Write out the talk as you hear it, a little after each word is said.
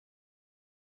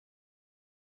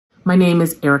My name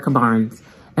is Erica Barnes,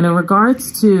 and in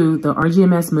regards to the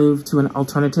RGMS move to an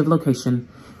alternative location,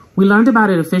 we learned about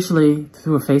it officially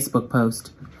through a Facebook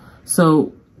post.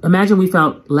 So imagine we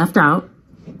felt left out,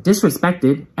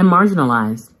 disrespected, and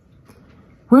marginalized.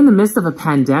 We're in the midst of a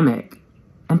pandemic,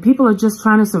 and people are just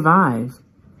trying to survive.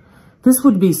 This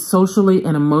would be socially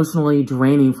and emotionally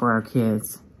draining for our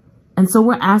kids. And so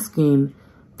we're asking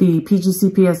the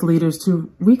PGCPS leaders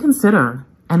to reconsider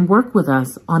and work with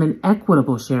us on an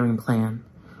equitable sharing plan.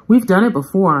 We've done it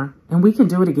before, and we can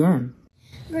do it again.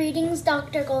 Greetings,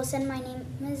 Dr. Golson. My name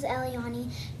is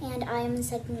Eliani, and I am in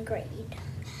 2nd grade.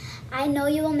 I know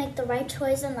you will make the right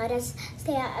choice and let us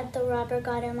stay at the Robert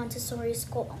Goddard Montessori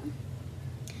School.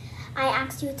 I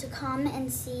asked you to come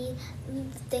and see the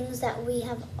things that we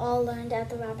have all learned at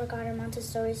the Robert Goddard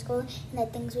Montessori School and the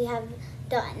things we have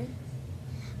done.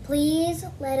 Please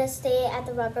let us stay at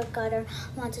the Robert Goddard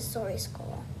Montessori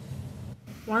School.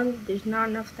 1, there's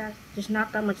not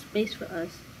that much space for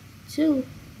us. 2,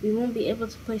 we won't be able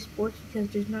to play sports because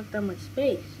there's not that much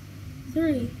space.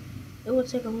 3, it will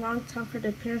take a long time for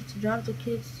the parents to drive the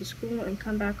kids to school and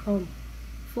come back home.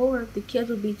 4, the kids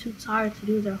will be too tired to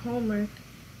do their homework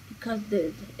because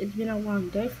it's been a long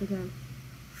day for them.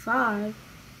 5,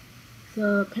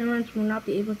 the parents will not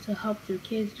be able to help their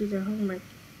kids do their homework.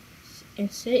 And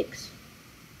 6,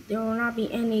 there will not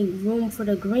be any room for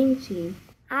the green team.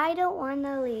 I don't want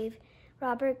to leave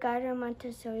Robert Goddard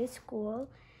Montessori School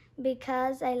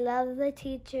because I love the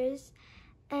teachers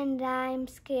and I'm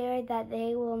scared that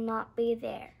they will not be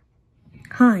there.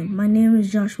 Hi, my name is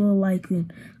Joshua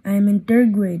Laikun. I am in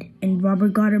 3rd grade in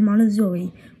Robert Goddard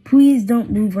Montessori. Please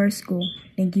don't move our school.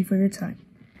 Thank you for your time.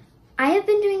 I have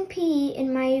been doing PE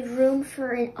in my room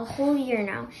for a whole year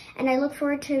now, and I look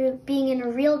forward to being in a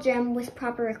real gym with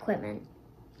proper equipment.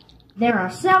 There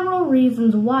are several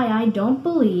reasons why I don't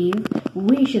believe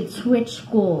we should switch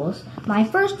schools. My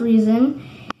first reason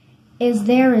is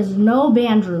there is no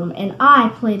band room and I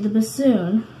play the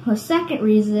bassoon. The second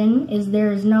reason is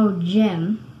there is no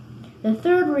gym. The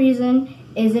third reason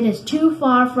is it is too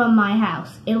far from my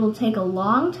house. It will take a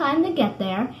long time to get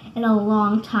there and a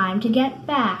long time to get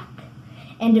back.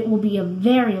 And it will be a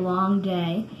very long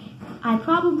day. I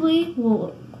probably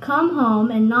will come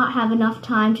home and not have enough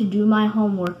time to do my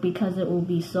homework because it will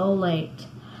be so late.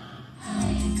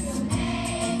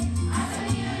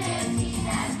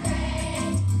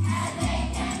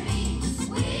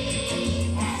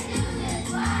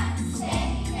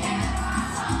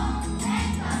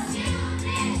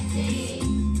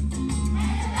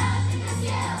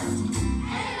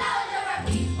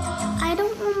 I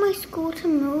don't want my school to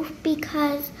move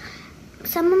because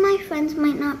some of my friends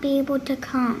might not be able to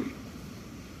come.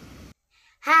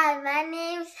 Hi, my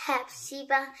name's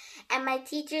Hepzibah, and my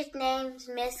teacher's name's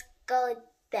Miss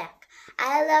Goldbeck.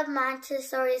 I love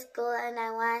Montessori School, and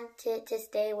I want it to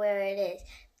stay where it is.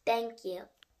 Thank you.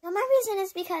 Well, my reason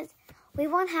is because we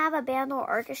won't have a band or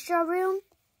orchestra room,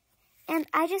 and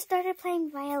I just started playing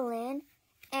violin,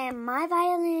 and my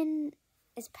violin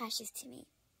is precious to me.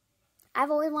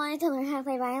 I've always wanted to learn how to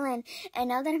play violin, and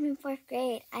now that I'm in 4th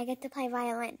grade, I get to play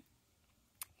violin.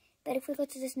 But if we go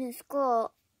to this new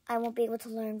school, I won't be able to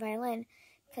learn violin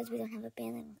because we don't have a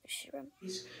band and orchestra room.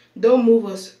 Don't move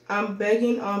us. I'm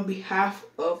begging on behalf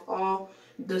of all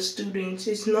the students.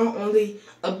 It's not only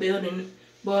a building,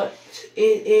 but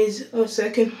it is a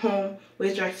second home,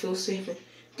 which I feel safe in.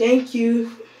 Thank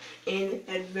you in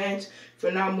advance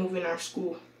for not moving our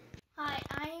school. Hi,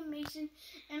 I am Mason,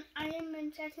 and I am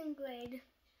in 2nd grade.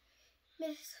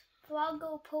 Miss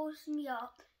Flago pulls me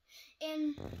up,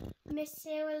 and Miss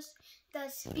Sarah's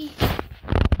does speech.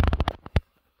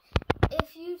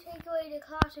 If you take away the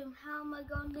classroom, how am I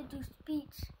going to do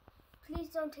speech? Please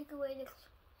don't take away the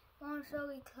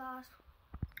Montessori class.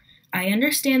 I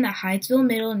understand that Hydesville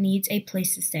Middle needs a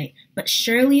place to stay, but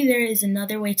surely there is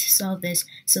another way to solve this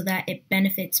so that it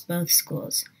benefits both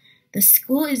schools. The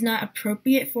school is not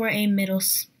appropriate for a middle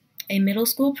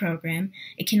school program.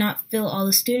 It cannot fill all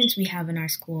the students we have in our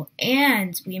school,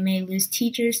 and we may lose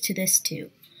teachers to this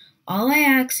too. All I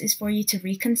ask is for you to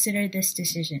reconsider this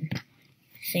decision.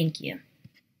 Thank you.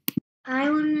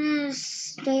 I want to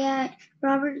stay at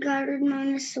Robert Goddard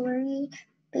Montessori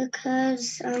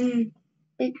because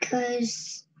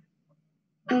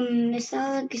Miss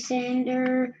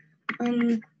Alexander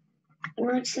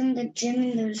works in the gym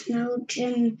and there's no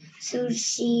gym, so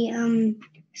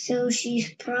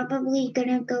she's probably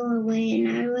gonna go away, and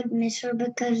I would miss her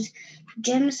because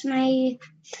gym's my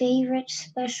favorite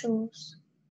specials.